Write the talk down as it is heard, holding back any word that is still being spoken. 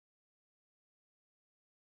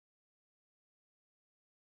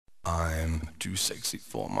I'm too sexy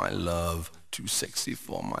for my love, too sexy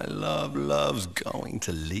for my love, love's going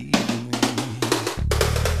to leave me.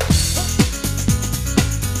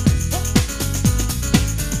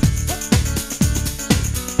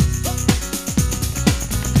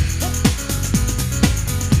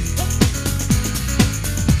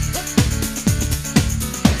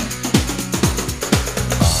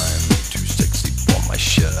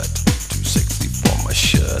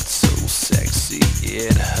 So sexy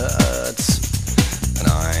it hurts, and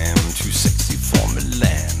I am too sexy for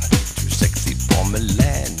Milan, too sexy for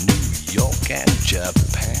Milan, New York and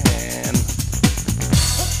Japan.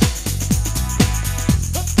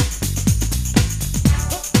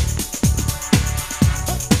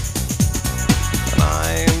 And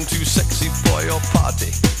I am too sexy for your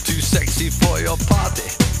party, too sexy for your party,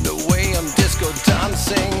 no way I'm disco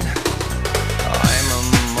dancing. I'm a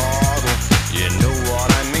model, you know what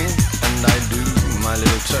I mean, and I do my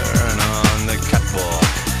little turn on the catwalk.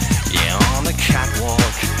 Yeah, on the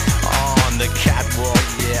catwalk, on the catwalk.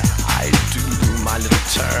 Yeah, I do my little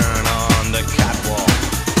turn on the catwalk.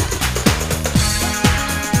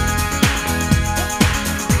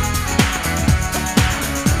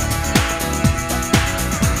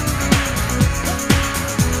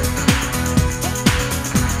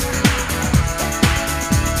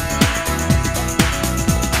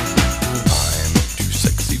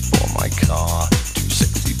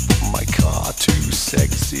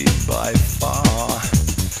 Sexy by far,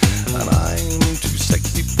 and I'm too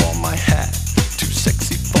sexy for my hat, too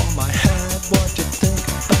sexy for my hat. What you think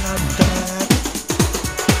about that?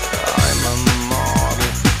 I'm a model,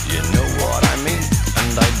 you know what I mean,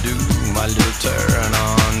 and I do my little turn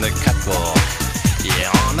on the catwalk. Yeah,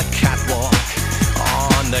 on the catwalk,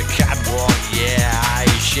 on the catwalk. Yeah, I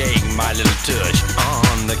shake my little tush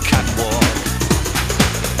on the catwalk.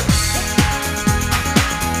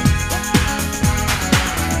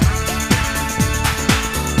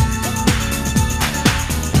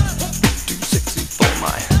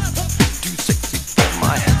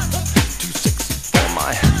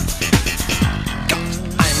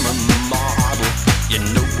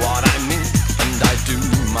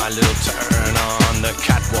 My little turn on the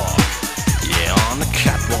catwalk. Yeah, on the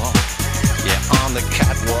catwalk. Yeah, on the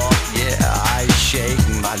catwalk. Yeah, I shake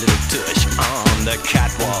my little tush on the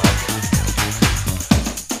catwalk.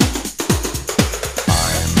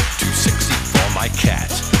 I'm too sexy for my cat,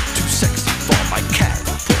 too sexy for my cat.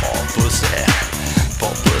 Poor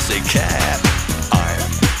pussy cat. I'm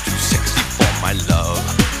too sexy for my love,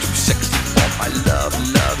 too sexy for my love.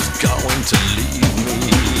 Love's going to leave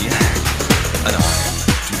me, and I'm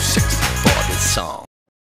song.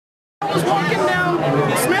 I was walking down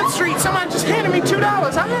Smith Street, somebody just handed me $2. I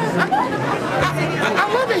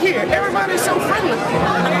love it here. Everybody's so friendly.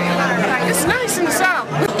 It's nice in the South.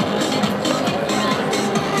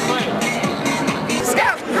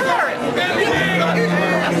 Scout, hire it.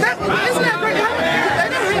 Isn't that great? They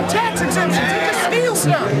don't have tax exemptions. They just steal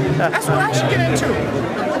stuff. That's what I should get into.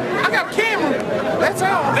 I got a camera. That's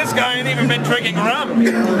all. This guy ain't even been drinking rum.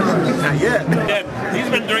 Not yet. Yeah, he's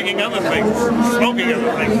been drinking other things, smoking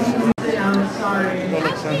other things.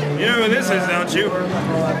 You know who this is, don't you?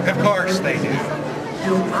 Of course they do.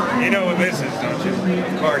 You know what this is, don't you?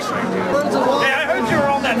 Of course they do. Hey, I heard you were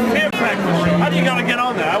on that Fear Factor show. How do you gotta get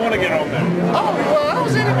on there? I want to get on there. Oh, well, I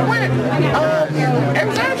was in it to win it. It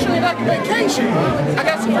was actually like a vacation. I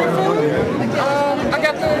got some free food. I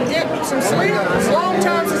got to get some sleep. It's a long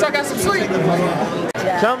time since I got some sleep.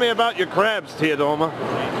 Tell me about your crabs, Teodoma.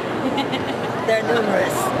 They're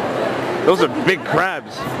numerous. Those are big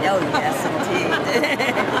crabs. Oh, yes, indeed.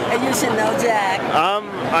 And you should know Jack.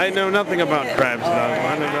 I know nothing about crabs, no.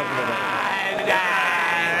 I know nothing about it.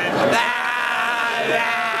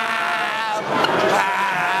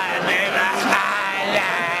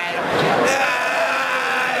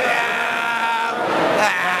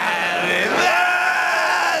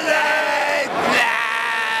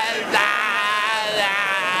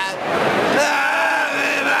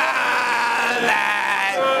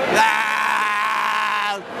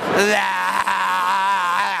 La